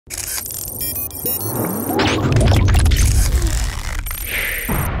Hey,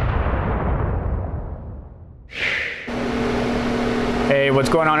 what's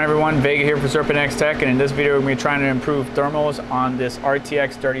going on everyone? Vega here for Serpent Tech, and in this video we're going to be trying to improve thermals on this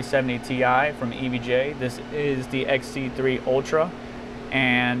RTX 3070 Ti from EVGA. This is the XT3 Ultra,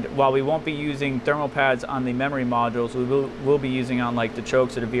 and while we won't be using thermal pads on the memory modules, we will be using on like the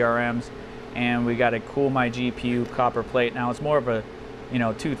chokes or the VRMs, and we got a CoolMyGPU copper plate. Now it's more of a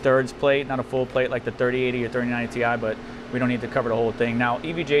 2/3 plate, not a full plate like the 3080 or 3090 Ti, but we don't need to cover the whole thing. Now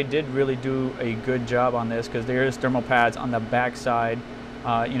EVGA did really do a good job on this because there is thermal pads on the back side,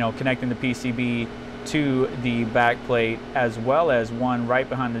 connecting the PCB to the back plate, as well as one right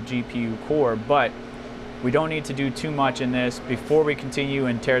behind the GPU core. But we don't need to do too much in this. Before we continue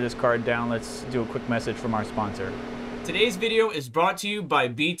and tear this card down, let's do a quick message from our sponsor. Today's video is brought to you by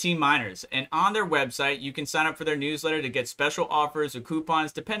BT Miners, and on their website you can sign up for their newsletter to get special offers or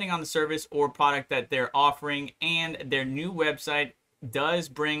coupons depending on the service or product that they're offering. And their new website does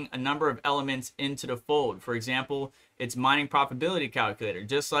bring a number of elements into the fold. For example, its mining profitability calculator.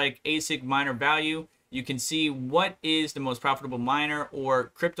 Just like ASIC miner value, you can see what is the most profitable miner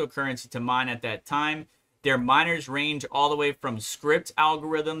or cryptocurrency to mine at that time. Their miners range all the way from script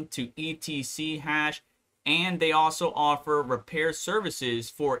algorithm to ETC hash, and they also offer repair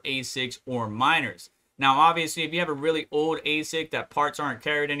services for ASICs or miners. Now, obviously, if you have a really old ASIC that parts aren't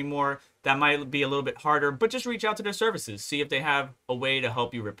carried anymore, that might be a little bit harder, but just reach out to their services. See if they have a way to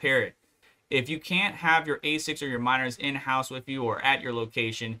help you repair it. If you can't have your ASICs or your miners in-house with you or at your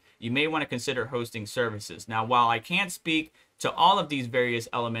location, you may want to consider hosting services. Now, while I can't speak to all of these various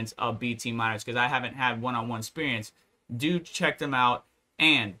elements of BT Miners because I haven't had one-on-one experience, do check them out,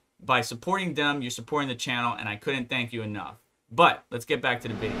 and by supporting them, you're supporting the channel, and I couldn't thank you enough. But let's get back to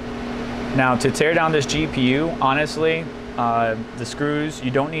the video. Now, to tear down this GPU, honestly, the screws,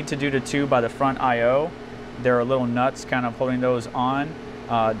 you don't need to do the two by the front I/O. There are little nuts kind of holding those on.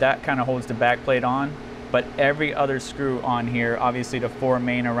 That kind of holds the back plate on. But every other screw on here, obviously the 4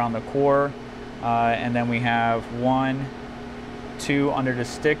 main around the core, and then we have 1, 2 under the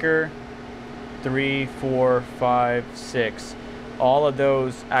sticker, 3, 4, 5, 6. All of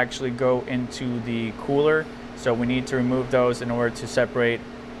those actually go into the cooler, so we need to remove those in order to separate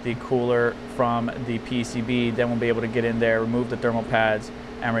the cooler from the PCB. Then we'll be able to get in there, remove the thermal pads,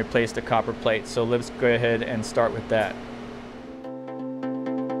 and replace the copper plate. So let's go ahead and start with that.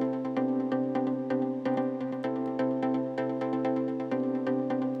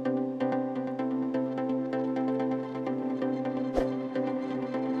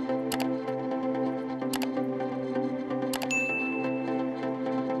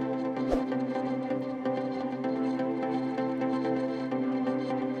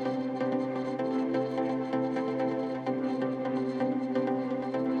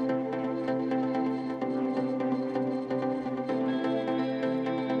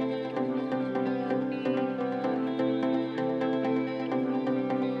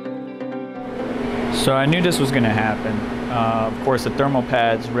 So I knew this was going to happen. Of course, the thermal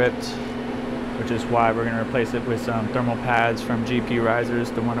pads ripped, which is why we're going to replace it with some thermal pads from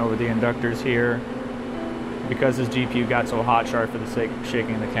GPUrisers, the one over the inductors here. Because this GPU got so hot, sorry for the sake of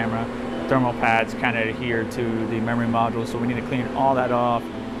shaking the camera, thermal pads kind of adhere to the memory module, so we need to clean all that off,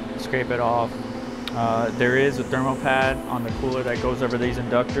 scrape it off. There is a thermal pad on the cooler that goes over these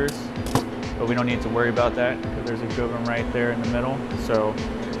inductors, but we don't need to worry about that because there's a good one right there in the middle. So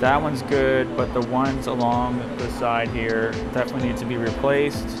that one's good, but the ones along the side here definitely need to be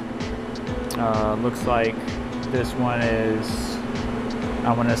replaced. Looks like this one is,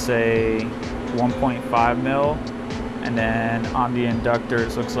 I want to say 1.5 mil, and then on the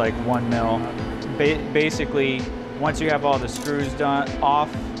inductors looks like 1 mil. Basically, once you have all the screws off,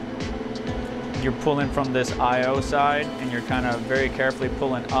 you're pulling from this I/O side, and you're kind of very carefully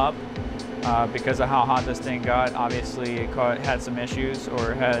pulling up. Because of how hot this thing got, obviously it had some issues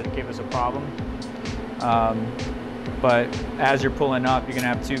or gave us a problem. But as you're pulling up, you're going to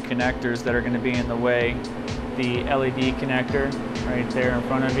have 2 connectors that are going to be in the way. The LED connector right there in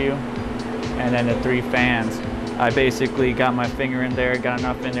front of you, and then the 3 fans. I basically got my finger in there, got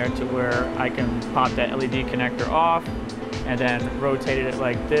enough in there to where I can pop that LED connector off, and then rotated it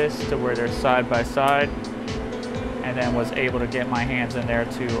like this to where they're side by side, and then was able to get my hands in there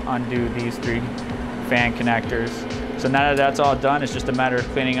to undo these 3 fan connectors. So now that that's all done, it's just a matter of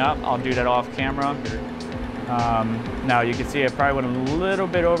cleaning up. I'll do that off camera. Now you can see I probably went a little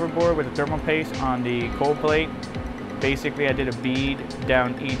bit overboard with the thermal paste on the cold plate. Basically, I did a bead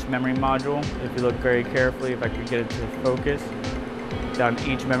down each memory module. If you look very carefully, if I could get it to focus, down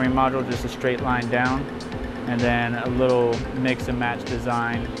each memory module, just a straight line down. and then a little mix and match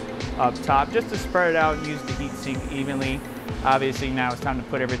design up top just to spread it out and use the heatsink evenly. Obviously now it's time to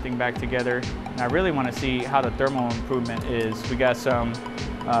put everything back together, and I really want to see how the thermal improvement is. We got some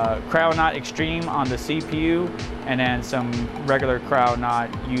cryo knot extreme on the CPU, and then some regular cryo knot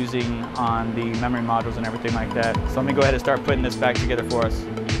using on the memory modules and everything like that. So let me go ahead and start putting this back together for us.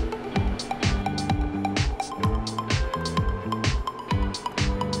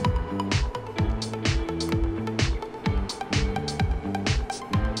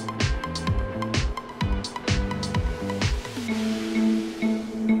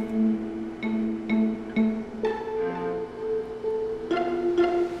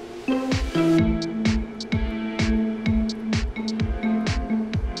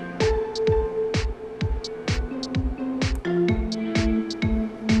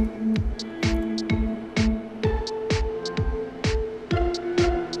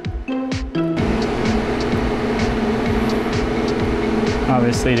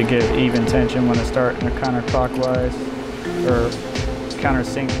 Obviously, to get even tension, want to start in a counterclockwise or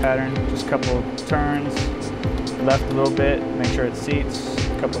countersink pattern. Just a couple turns, left a little bit, make sure it seats,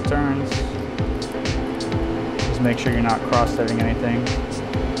 a couple turns. Just make sure you're not cross-threading anything.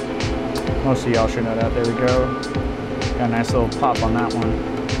 Most of y'all should know that. There we go. Got a nice little pop on that one.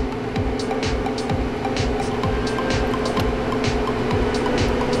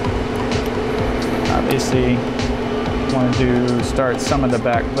 Obviously, want to start some of the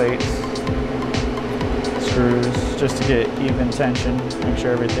back plates, screws, just to get even tension, make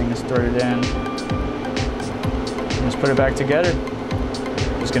sure everything is threaded in. And just put it back together.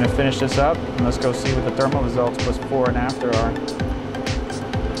 Just going to finish this up, and let's go see what the thermal results before and after are.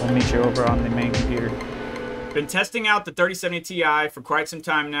 We'll meet you over on the main computer. Been testing out the 3070 Ti for quite some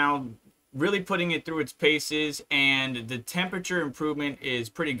time now, really putting it through its paces, and the temperature improvement is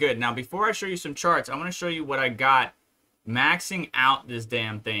pretty good. Now, before I show you some charts, I want to show you what I got maxing out this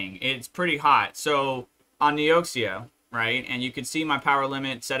damn thing. It's pretty hot. So on Neoxia, right, and you can see my power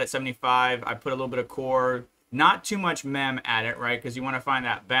limit set at 75. I put a little bit of core, not too much mem at it, right, because you want to find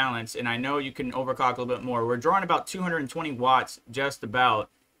that balance. And I know you can overclock a little bit more. We're drawing about 220 watts just about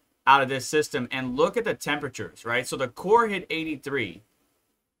out of this system, and look at the temperatures, right? So the core hit 83,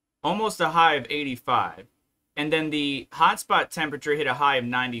 almost a high of 85. And then the hotspot temperature hit a high of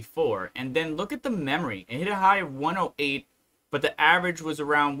 94. And then look at the memory. It hit a high of 108, but the average was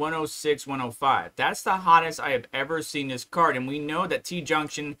around 106, 105. That's the hottest I have ever seen this card. And we know that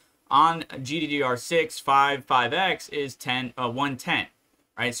T-junction on GDDR6 5x is 110,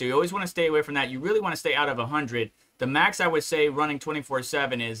 right? So you always want to stay away from that. You really want to stay out of 100. The max I would say running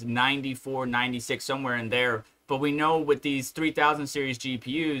 24/7 is 94, 96, somewhere in there. But we know with these 3000 series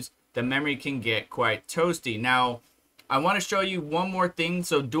GPUs, the memory can get quite toasty. Now, I want to show you one more thing.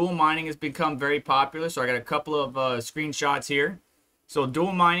 So dual mining has become very popular. So I got a couple of screenshots here. So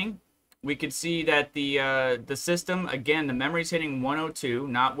dual mining, we could see that the system, again, the memory's hitting 102,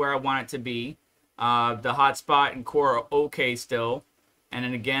 not where I want it to be. The hotspot and core are okay still. And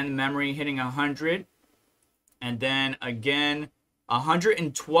then again, memory hitting 100. And then again,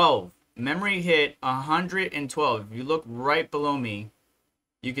 112. Memory hit 112. If you look right below me,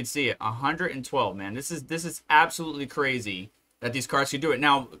 you can see it, 112, man. This is absolutely crazy that these cards can do it.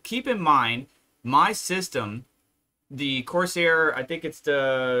 Now, keep in mind, my system, the Corsair, I think it's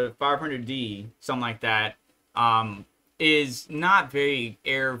the 500D, something like that, is not very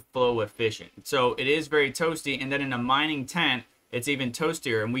airflow efficient. So it is very toasty, and then in a mining tent, it's even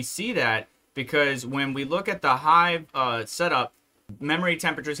toastier. And we see that because when we look at the Hive setup, memory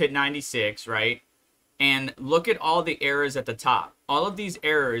temperatures hit 96, right? And look at all the errors at the top. All of these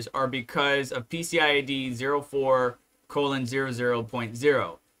errors are because of PCIe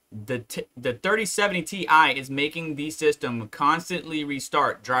 04:00.0. The 3070 Ti is making the system constantly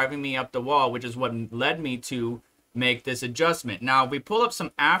restart, driving me up the wall, which is what led me to make this adjustment. Now, if we pull up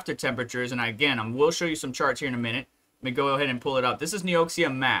some after temperatures, and again, I will show you some charts here in a minute. Let me go ahead and pull it up. This is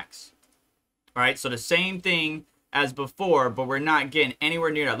Neoxia Max. All right, so the same thing as before, but we're not getting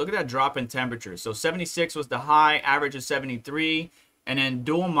anywhere near that. Look at that drop in temperature. So 76 was the high, average is 73. And then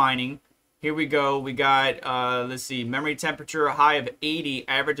dual mining, here we go. We got, let's see, memory temperature, a high of 80,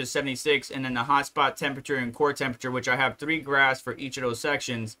 average is 76. And then the hotspot temperature and core temperature, which I have 3 graphs for each of those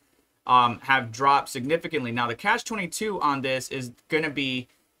sections, have dropped significantly. Now, the catch-22 on this is going to be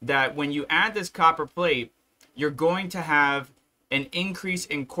that when you add this copper plate, you're going to have an increase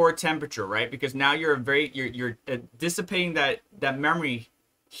in core temperature, right? Because now you're dissipating that memory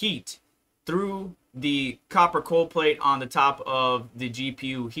heat through the copper cold plate on the top of the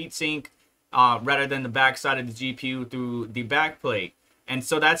GPU heatsink, rather than the back side of the GPU through the back plate. And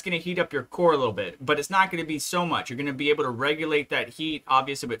so that's going to heat up your core a little bit, but it's not going to be so much. You're going to be able to regulate that heat,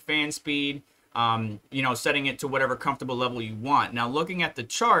 obviously with fan speed, you know, setting it to whatever comfortable level you want. Now, looking at the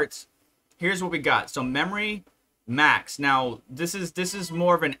charts, here's what we got. So memory max. Now, this is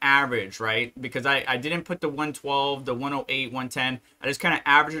more of an average, right? Because I didn't put the 112, the 108, 110. I just kind of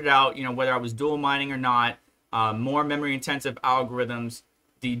averaged it out, you know, whether I was dual mining or not. More memory intensive algorithms.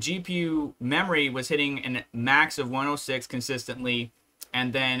 The GPU memory was hitting a max of 106 consistently,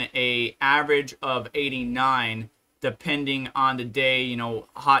 and then a average of 89 depending on the day, you know,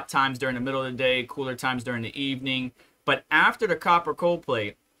 hot times during the middle of the day, cooler times during the evening. But after the copper cold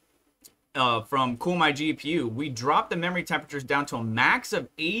plate from CoolMyGPU, we dropped the memory temperatures down to a max of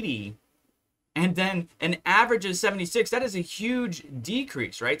 80 and then an average of 76. That is a huge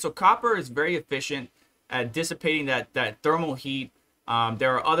decrease, right? So copper is very efficient at dissipating that thermal heat.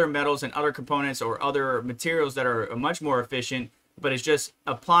 There are other metals and other components or other materials that are much more efficient, but it's just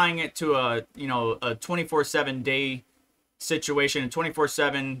applying it to a, you know, a 24/7 day situation, a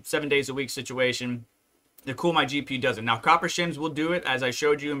 24/7, 7 days a week situation. The CoolMyGPU does it. Now, copper shims will do it, as I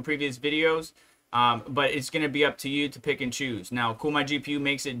showed you in previous videos, but it's going to be up to you to pick and choose. Now, CoolMyGPU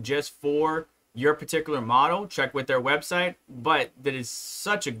makes it just for your particular model. Check with their website, but that is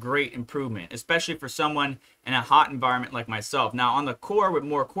such a great improvement, especially for someone in a hot environment like myself. Now, on the core, with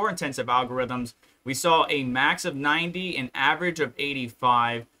more core-intensive algorithms, we saw a max of 90, an average of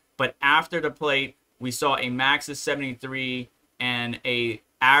 85, but after the plate, we saw a max of 73 and a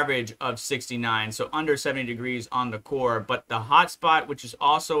average of 69, so under 70 degrees on the core. But the hot spot, which is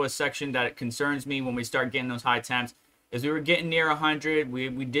also a section that concerns me when we start getting those high temps, is we were getting near 100. We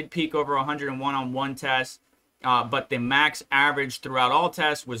did peak over 101 on one test, but the max average throughout all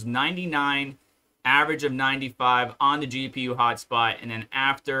tests was 99, average of 95 on the GPU hotspot, and then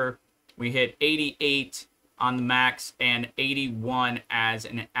after we hit 88 on the max and 81 as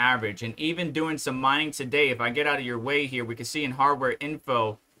an average. And even doing some mining today, if I get out of your way here, we can see in hardware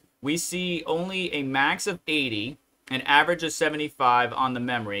info, we see only a max of 80, an average of 75 on the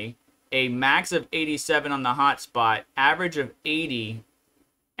memory, a max of 87 on the hotspot, average of 80,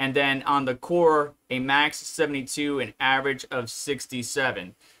 and then on the core, a max of 72, an average of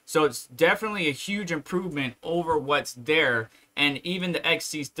 67. So it's definitely a huge improvement over what's there. And even the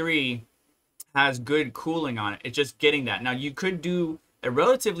XT3 has good cooling on it. It's just getting that. Now, you could do a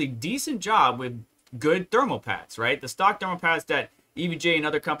relatively decent job with good thermal pads, right? The stock thermal pads that EVGA and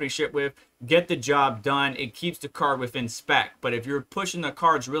other companies ship with get the job done. It keeps the card within spec. But if you're pushing the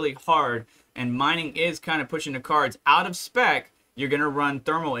cards really hard, and mining is kind of pushing the cards out of spec, you're going to run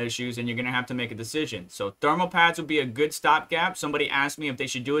thermal issues and you're going to have to make a decision. So thermal pads would be a good stopgap. Somebody asked me if they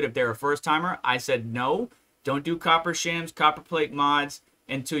should do it if they're a first timer. I said no. Don't do copper shims, copper plate mods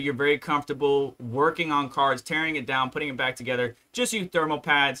until you're very comfortable working on cards, tearing it down, putting it back together. Just use thermal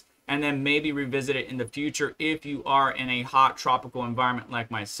pads and then maybe revisit it in the future if you are in a hot tropical environment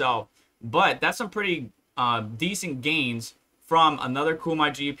like myself. But that's some pretty decent gains from another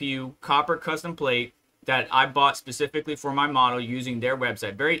CoolMyGPU copper custom plate that I bought specifically for my model using their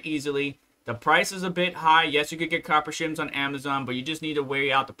website very easily. The price is a bit high. Yes, you could get copper shims on Amazon, but you just need to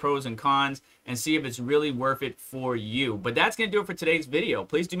weigh out the pros and cons and see if it's really worth it for you. But that's going to do it for today's video.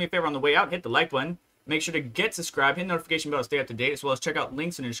 Please do me a favor on the way out, hit the like button. Make sure to get subscribed, hit the notification bell to stay up to date, as well as check out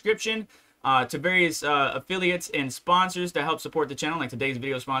links in the description to various affiliates and sponsors to help support the channel, like today's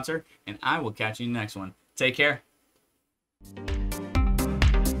video sponsor. And I will catch you in the next one. Take care.